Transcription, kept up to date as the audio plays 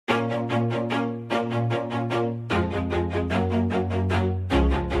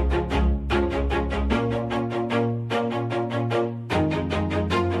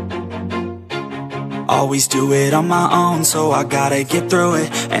Always do it on my own, so I gotta get through it.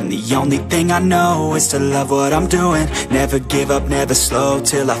 And the only thing I know is to love what I'm doing. Never give up, never slow,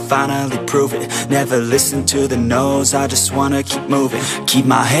 till I finally prove it. Never listen to the no's, I just wanna keep moving. Keep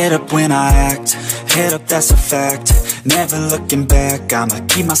my head up when I act, head up, that's a fact. Never looking back, I'ma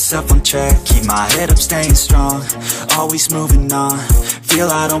keep myself on track. Keep my head up, staying strong, always moving on. Feel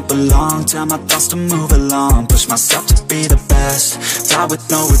I don't belong, tell my thoughts to move along. Push myself to be the best, die with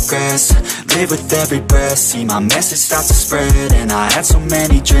no regrets. Live with every breath, see my message start to spread. And I had so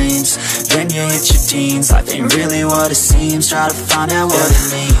many dreams, then you hit your teens. Life ain't really what it seems, try to find out what it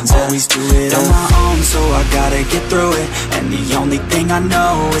means. Always do it on my own, so I gotta get through it. And the only thing I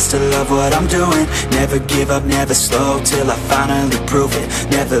know is to love what I'm doing. Never give up, never slow, till I finally prove it.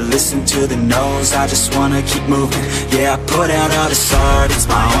 Never listen to the no's, I just wanna keep moving. Yeah, I put out all this art, it's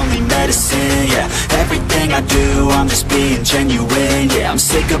my only medicine. Yeah, everything I do, I'm just being genuine. Yeah, I'm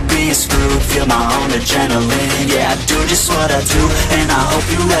sick of being screwed, feel my own adrenaline. Yeah, I do just what I do, and I hope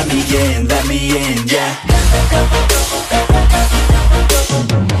you let me in, yeah.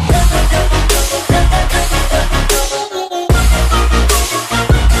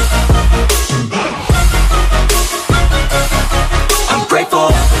 I'm grateful,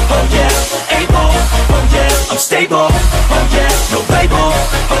 oh yeah, able, oh yeah, I'm stable, oh yeah, no label,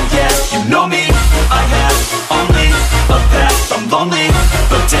 oh yeah, you know me, I have only a path, I'm lonely,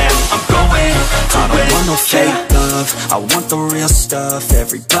 but damn, I'm going to win. I don't want no fake love, I want the real stuff.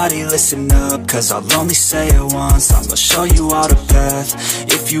 Everybody listen up, cause I'll only say it once. I'm gonna show you all the path,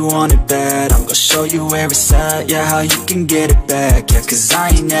 if you want it bad. I'm gonna show you where it's at, yeah, how you can get it back. Yeah, cause I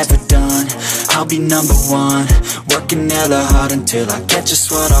ain't never done, I'll be number one. Working hella hard until I get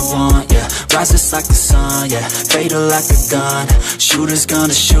just what I want, yeah. Rises like the sun, yeah, fatal like a gun. Shooter's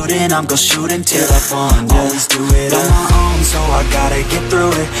gonna shoot and I'm gonna shoot until I won, yeah. Always do it on my own, so I gotta get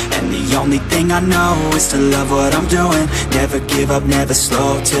through it. And the only thing I know is to love what I'm doing. Never give up, never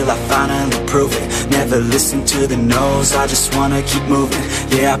slow, till I finally prove it. Never listen to the no's, I just wanna keep moving.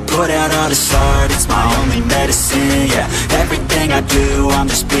 Yeah, I put out all this art, it's my only medicine. Yeah, everything I do, I'm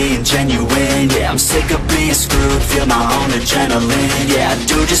just being genuine. Yeah, I'm sick of being screwed, feel my own adrenaline. Yeah, I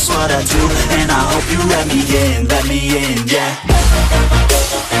do just what I do, and I hope you let me in, yeah.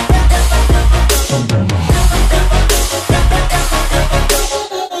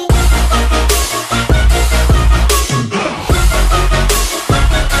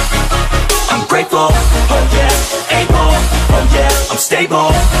 I'm grateful, oh yeah, able, oh yeah, I'm stable,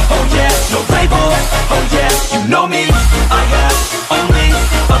 oh yeah, no label, oh yeah, you know me, I have only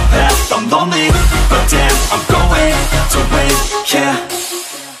a path, I'm lonely, but damn, I'm going to win, yeah.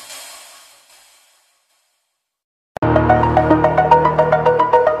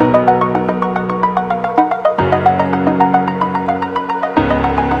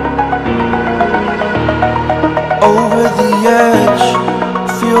 Over the edge,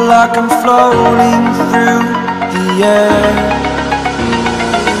 feel like I'm floating through the air.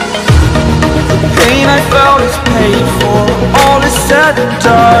 The pain I felt is paid for, all is said and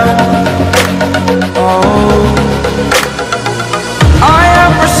done. Oh, I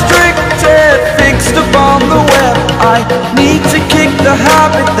am restricted, fixed upon the web. I need to kick the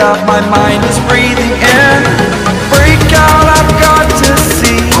habit that my mind is breathing in. Break out, I've got to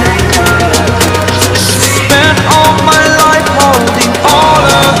see. Spent all my life holding all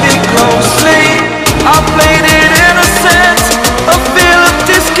of it closely. I played it innocent, a feel of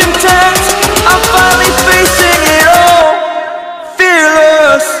discontent. I'm finally facing it all,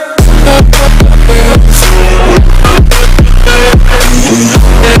 fearless.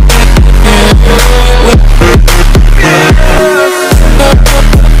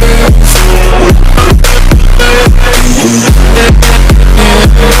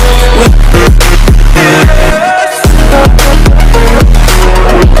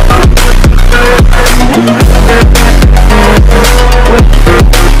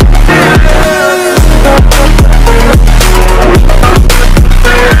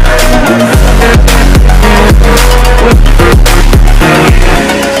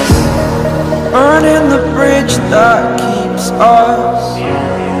 That keeps us.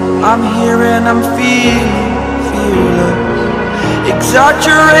 I'm here and I'm feeling fearless.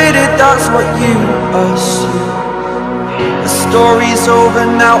 Exaggerated, that's what you assume. The story's over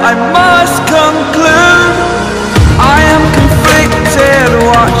now, I must conclude. I am conflicted,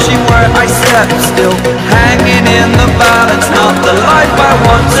 watching where I step still, hanging in the balance. Not the life I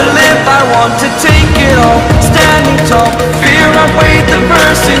want to live, I want to take it all. Standing tall, fear I weighed the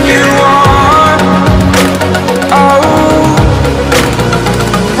person you are. Oh,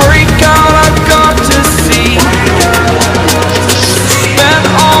 break out, I've got to see. Spent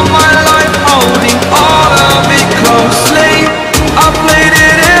all my life holding on.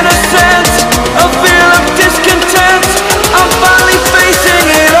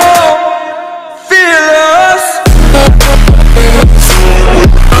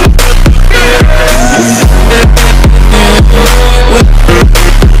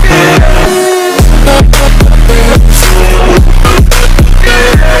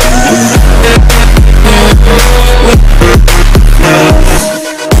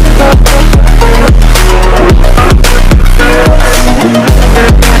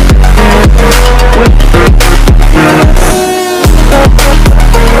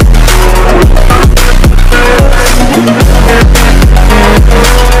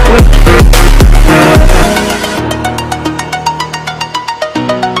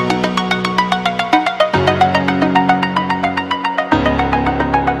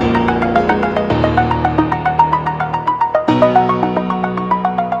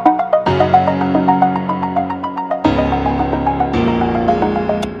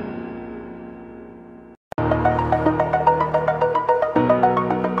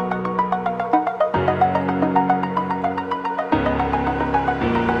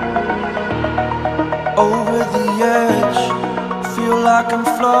 like I'm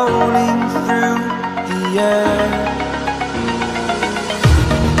floating through the air.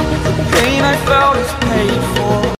 The pain I felt is paid for.